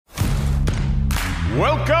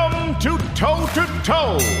Welcome to Toe to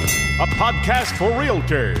Toe, a podcast for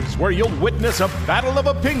realtors where you'll witness a battle of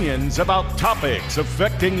opinions about topics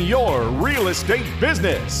affecting your real estate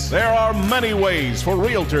business. There are many ways for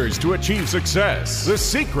realtors to achieve success. The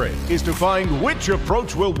secret is to find which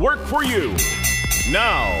approach will work for you.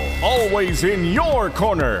 Now, always in your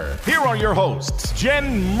corner, here are your hosts,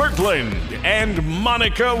 Jen Mertland and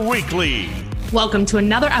Monica Weekly. Welcome to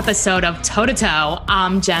another episode of Toe to Toe.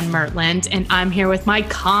 I'm Jen Mertland, and I'm here with my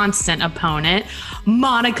constant opponent,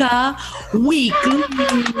 Monica Weekly.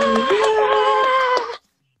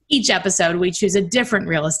 Each episode, we choose a different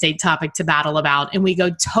real estate topic to battle about, and we go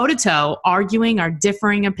toe to toe, arguing our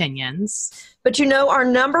differing opinions. But you know, our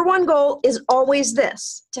number one goal is always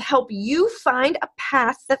this: to help you find a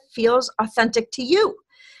path that feels authentic to you.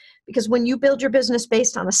 Because when you build your business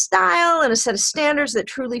based on a style and a set of standards that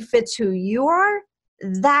truly fits who you are,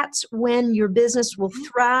 that's when your business will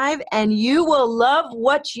thrive and you will love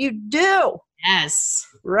what you do. Yes.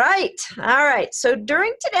 Right. All right. So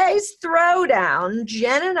during today's throwdown,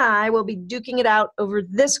 Jen and I will be duking it out over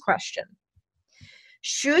this question.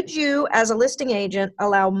 Should you, as a listing agent,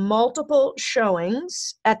 allow multiple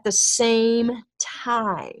showings at the same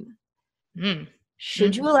time?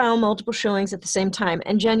 Should you allow multiple showings at the same time?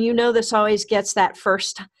 And Jen, you know this always gets that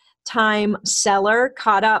first time seller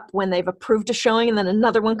caught up when they've approved a showing and then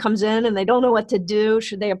another one comes in and they don't know what to do.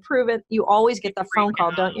 Should they approve it? You always get the phone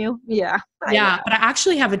call, don't you? Yeah. Yeah, but I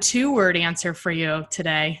actually have a 2-word answer for you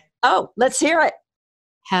today. Oh, let's hear it.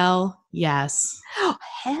 Hell yes. Oh,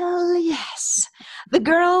 hell yes. The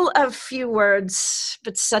girl of few words,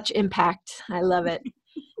 but such impact. I love it.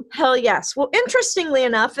 Hell yes. Well, interestingly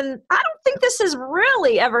enough, and I don't think this has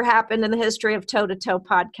really ever happened in the history of Toe to Toe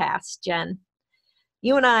podcast, Jen.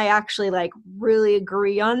 You and I actually really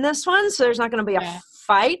agree on this one, so there's not going to be a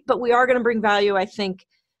fight, but we are going to bring value, I think,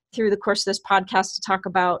 through the course of this podcast to talk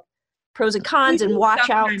about pros and cons and watch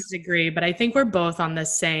out. I agree, but I think we're both on the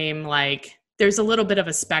same, there's a little bit of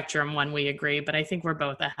a spectrum when we agree, but I think we're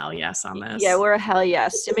both a hell yes on this. Yeah, we're a hell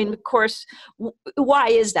yes. I mean, of course, why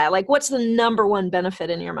is that? What's the number one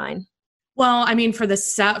benefit in your mind? Well, I mean, from the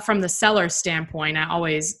seller standpoint,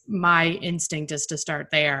 my instinct is to start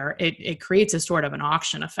there. It creates a sort of an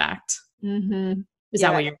auction effect. Mm-hmm. Is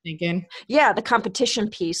that what you're thinking? Yeah, the competition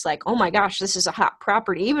piece, oh my gosh, this is a hot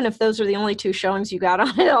property, even if those are the only 2 showings you got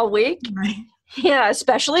on it all week. Right. Yeah,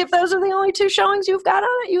 especially if those are the only 2 showings you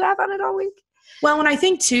have on it all week. Well, and I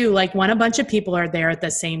think too, when a bunch of people are there at the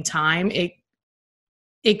same time,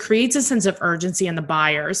 it creates a sense of urgency in the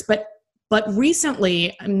buyers. But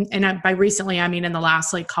recently, and by recently, I mean in the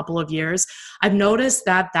last couple of years, I've noticed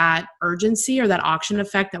that urgency or that auction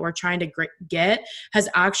effect that we're trying to get has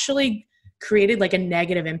actually created a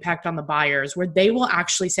negative impact on the buyers, where they will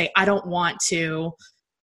actually say, I don't want to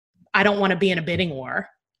be in a bidding war.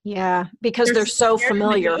 Yeah, because they're so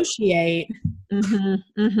familiar. Negotiate.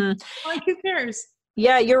 Mm-hmm, mm-hmm. Who cares?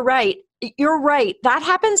 Yeah, you're right. You're right. That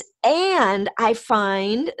happens. And I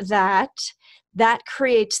find that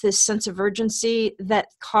creates this sense of urgency that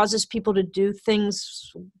causes people to do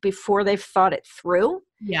things before they've thought it through.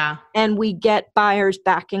 Yeah. And we get buyers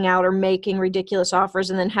backing out or making ridiculous offers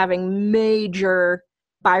and then having major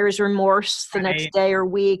buyer's remorse the next day or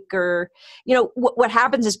week, or, what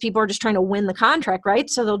happens is people are just trying to win the contract,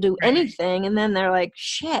 right? So they'll do anything. And then they're like,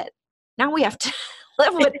 shit, now we have to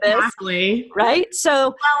live with this. Right. So,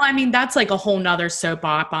 well, I mean, that's a whole nother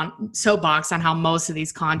soapbox on how most of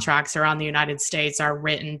these contracts around the United States are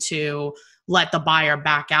written to let the buyer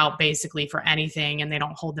back out basically for anything, and they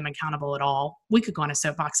don't hold them accountable at all. We could go on a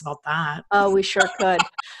soapbox about that. Oh, we sure could.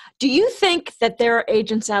 Do you think that there are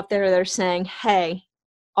agents out there that are saying, hey,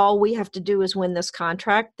 all we have to do is win this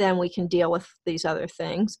contract, then we can deal with these other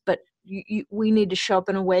things, but we need to show up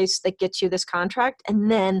in a way that gets you this contract, and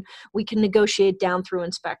then we can negotiate down through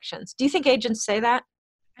inspections? Do you think agents say that?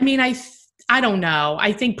 I mean, I don't know.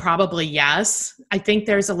 I think probably yes. I think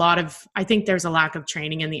there's a lack of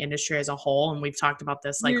training in the industry as a whole, and we've talked about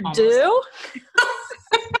this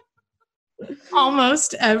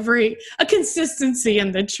almost a consistency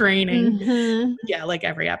in the training. Mm-hmm. Yeah,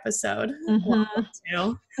 every episode.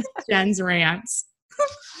 Mm-hmm. Jen's rants.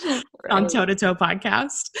 On Toe to Toe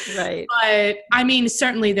podcast. Right. But I mean,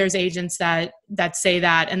 certainly there's agents that say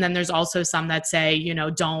that. And then there's also some that say,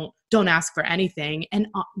 don't ask for anything. And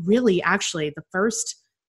really, actually,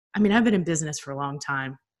 I've been in business for a long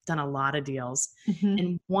time, done a lot of deals. Mm-hmm.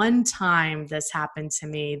 And one time this happened to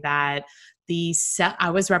me that I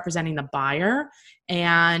was representing the buyer,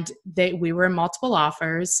 and we were in multiple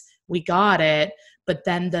offers. We got it. But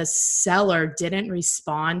then the seller didn't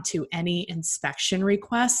respond to any inspection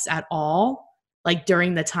requests at all. like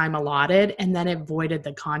during the time allotted, and then it voided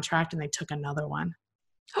the contract and they took another one.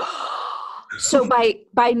 So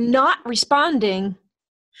by not responding,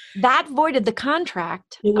 that voided the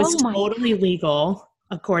contract. It was totally legal,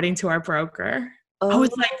 according to our broker. I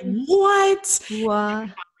was like, what?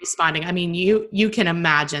 Responding. I mean, you can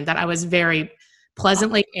imagine that I was very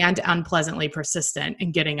pleasantly and unpleasantly persistent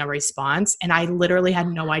in getting a response. And I literally had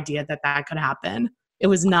no idea that could happen. It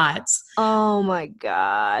was nuts. Oh my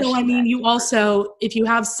gosh. So, I mean, you also, if you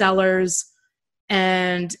have sellers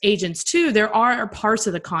and agents too, there are parts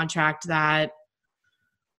of the contract that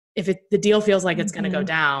if the deal feels like it's going to go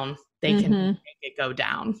down, they can make it go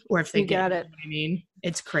down. Or if they get it. You know what I mean,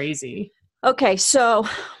 it's crazy. Okay, so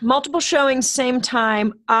multiple showings, same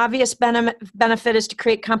time. Obvious benefit is to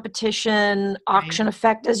create competition, auction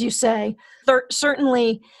effect, as you say.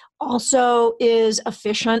 Certainly also is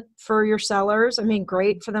efficient for your sellers. I mean,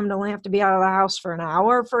 great for them to only have to be out of the house for an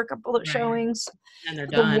hour for a couple of showings. And they're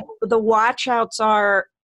done. The watch outs are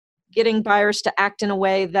getting buyers to act in a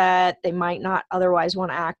way that they might not otherwise want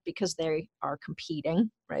to act because they are competing,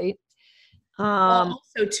 right? Well,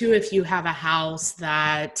 also too, if you have a house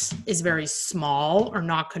that is very small or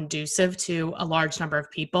not conducive to a large number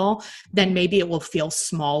of people, then maybe it will feel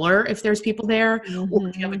smaller if there's people there, or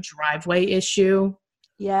if you have a driveway issue.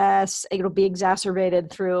 Yes, it'll be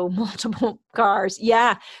exacerbated through multiple cars.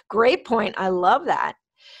 Yeah, great point. I love that.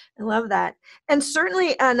 And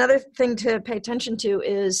certainly another thing to pay attention to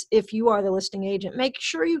is if you are the listing agent, make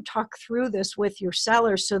sure you talk through this with your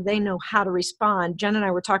sellers so they know how to respond. Jen and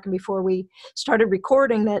I were talking before we started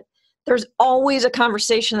recording that there's always a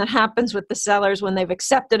conversation that happens with the sellers when they've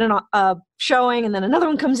accepted a showing and then another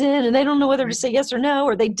one comes in and they don't know whether to say yes or no,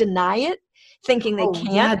 or they deny it thinking they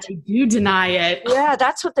can't. Yeah, they do deny it. Yeah,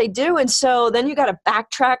 that's what they do. And so then you got to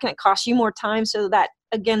backtrack and it costs you more time. So that,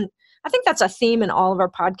 again, I think that's a theme in all of our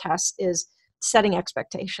podcasts is setting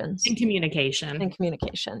expectations. And communication.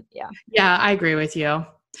 Yeah. Yeah, I agree with you.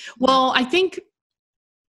 Well, I think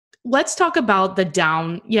let's talk about we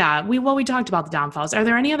talked about the downfalls. Are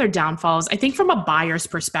there any other downfalls? I think from a buyer's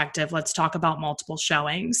perspective, let's talk about multiple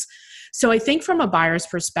showings. So I think from a buyer's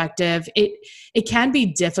perspective, it can be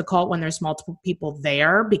difficult when there's multiple people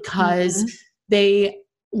there because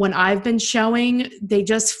when I've been showing, they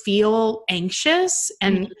just feel anxious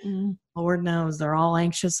and Lord knows they're all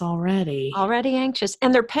anxious already. Already anxious.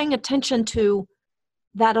 And they're paying attention to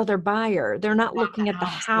that other buyer. They're not looking at the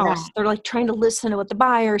house. Yeah. They're like trying to listen to what the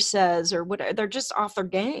buyer says or whatever. They're just off their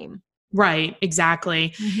game. Right.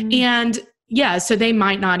 Exactly. And yeah, so they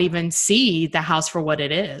might not even see the house for what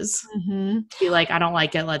it is. Be like, I don't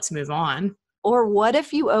like it. Let's move on. Or what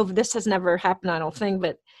if this has never happened, I don't think,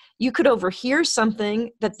 but you could overhear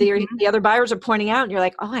something that the other buyers are pointing out and you're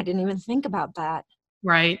like, oh, I didn't even think about that.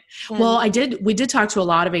 Right. And well, we did talk to a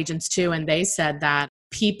lot of agents too. And they said that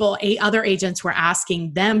other agents were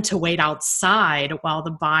asking them to wait outside while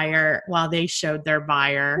they showed their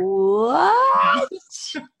buyer. What?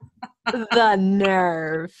 The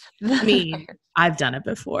nerve. I mean, I've done it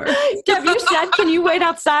before. Have you said, can you wait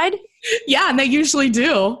outside? Yeah, and they usually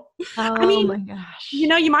do. Oh my gosh. You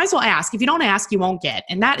might as well ask. If you don't ask, you won't get.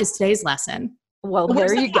 And that is today's lesson. Well,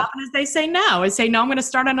 there you go. As they say now, I'm going to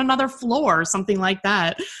start on another floor or something like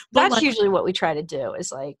that. But that's usually what we try to do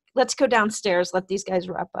is like, let's go downstairs, let these guys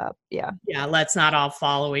wrap up. Yeah. Yeah, let's not all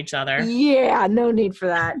follow each other. Yeah, no need for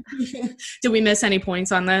that. Did we miss any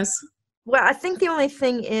points on this? Well, I think the only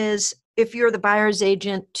thing is if you're the buyer's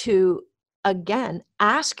agent to, again,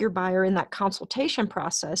 ask your buyer in that consultation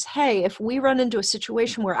process, hey, if we run into a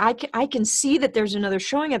situation where I can see that there's another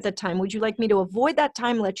showing at that time, would you like me to avoid that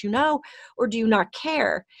time, let you know, or do you not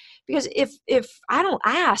care? Because if I don't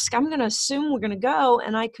ask, I'm going to assume we're going to go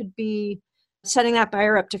and I could be setting that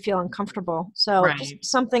buyer up to feel uncomfortable. So just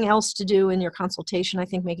something else to do in your consultation, I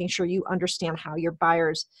think making sure you understand how your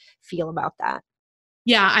buyers feel about that.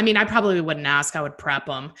 Yeah, I mean, I probably wouldn't ask. I would prep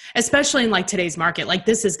them, especially in like today's market. Like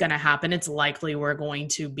this is going to happen. It's likely we're going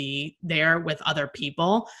to be there with other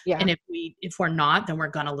people. Yeah. And if we're not, then we're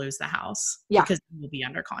going to lose the house. Yeah. Because we'll be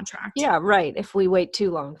under contract. Yeah, right. If we wait too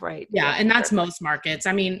long, right. Yeah, and that's most markets.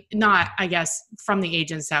 I mean, not, I guess, from the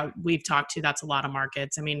agents that we've talked to, that's a lot of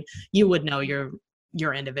markets. I mean, you would know your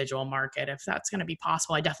individual market if that's going to be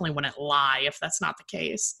possible. I definitely wouldn't lie if that's not the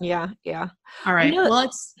case. Yeah, yeah. All right.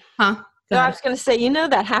 So I was going to say,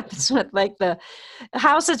 that happens with like the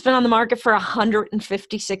house that's been on the market for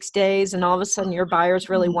 156 days and all of a sudden your buyers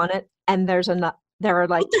really want it and there are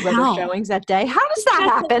like 2 other showings that day. How does that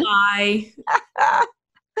happen? I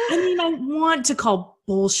mean, I want to call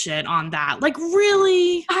bullshit on that. Like,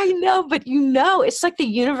 really? I know, but it's like the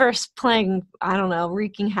universe playing, I don't know,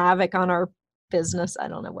 wreaking havoc on our business. I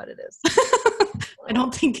don't know what it is. I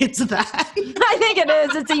don't think it's that. I think it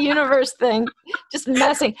is. It's a universe thing. Just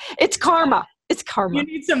messing. It's karma. It's karma. You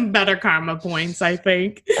need some better karma points, I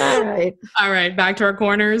think. All right. All right, back to our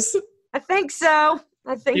corners. I think so.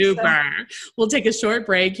 Super. We'll take a short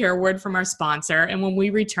break, hear a word from our sponsor, and when we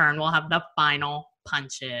return, we'll have the final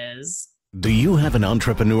punches. Do you have an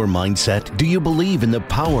entrepreneur mindset? Do you believe in the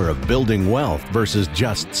power of building wealth versus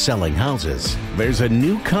just selling houses? There's a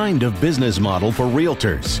new kind of business model for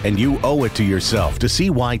realtors, and you owe it to yourself to see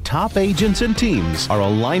why top agents and teams are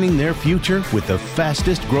aligning their future with the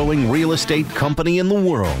fastest growing real estate company in the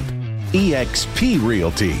world. eXp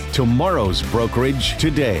Realty, tomorrow's brokerage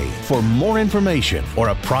today. For more information or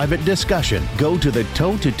a private discussion, go to the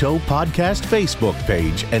Toe to Toe Podcast Facebook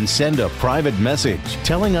page and send a private message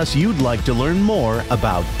telling us you'd like to learn more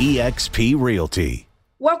about eXp Realty.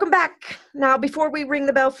 Welcome back. Now, before we ring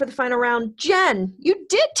the bell for the final round, Jen, you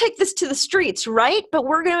did take this to the streets, right? But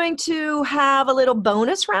we're going to have a little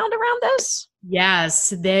bonus round around this? Yes,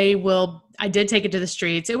 they will. I did take it to the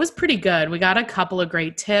streets. It was pretty good. We got a couple of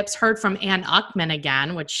great tips. Heard from Ann Uckman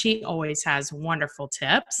again, which she always has wonderful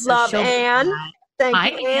tips. Love Ann.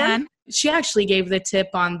 Thank you, Ann. She actually gave the tip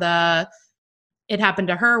on it happened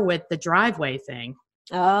to her with the driveway thing.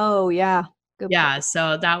 Oh, yeah. Good Yeah, point.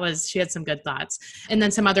 so she had some good thoughts. And then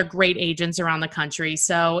some other great agents around the country.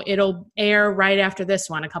 So it'll air right after this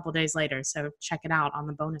one a couple days later. So check it out on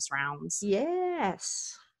the bonus rounds.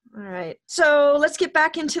 Yes. All right. So let's get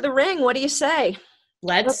back into the ring. What do you say?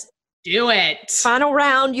 Let's do it. Final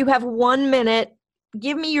round. You have 1 minute.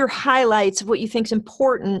 Give me your highlights of what you think is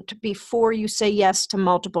important before you say yes to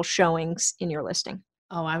multiple showings in your listing.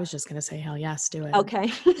 Oh, I was just going to say, hell yes, do it.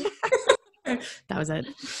 Okay. That was it.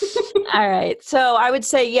 All right. So I would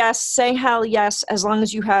say yes, say hell yes, as long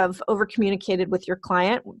as you have over communicated with your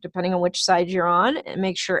client, depending on which side you're on, and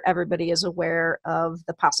make sure everybody is aware of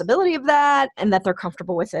the possibility of that and that they're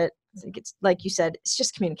comfortable with it. I think it's like you said, it's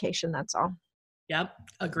just communication. That's all. Yep.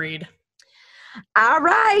 Agreed. All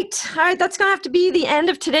right. All right. That's going to have to be the end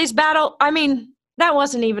of today's battle. I mean, that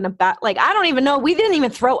wasn't even a battle. Like, I don't even know. We didn't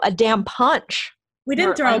even throw a damn punch. We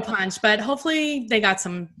didn't throw a punch, but hopefully they got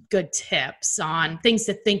some good tips on things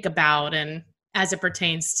to think about and as it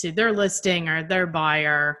pertains to their listing or their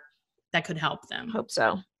buyer that could help them. Hope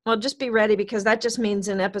so. Well, just be ready because that just means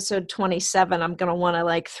in episode 27, I'm going to want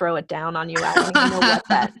to throw it down on you. I don't even know what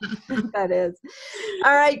that is.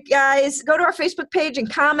 All right, guys, go to our Facebook page and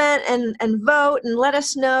comment and vote and let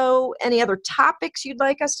us know any other topics you'd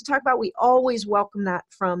like us to talk about. We always welcome that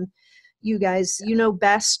from you guys. You know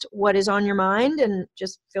best what is on your mind and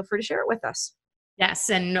just feel free to share it with us.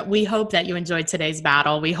 Yes, and we hope that you enjoyed today's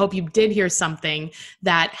battle. We hope you did hear something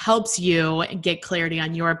that helps you get clarity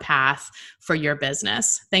on your path for your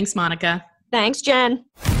business. Thanks, Monica. Thanks, Jen.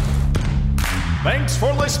 Thanks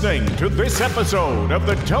for listening to this episode of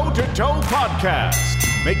the Toe to Toe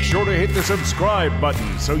Podcast. Make sure to hit the subscribe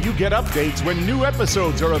button so you get updates when new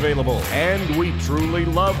episodes are available. And we truly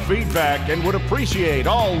love feedback and would appreciate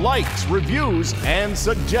all likes, reviews, and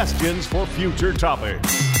suggestions for future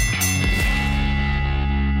topics.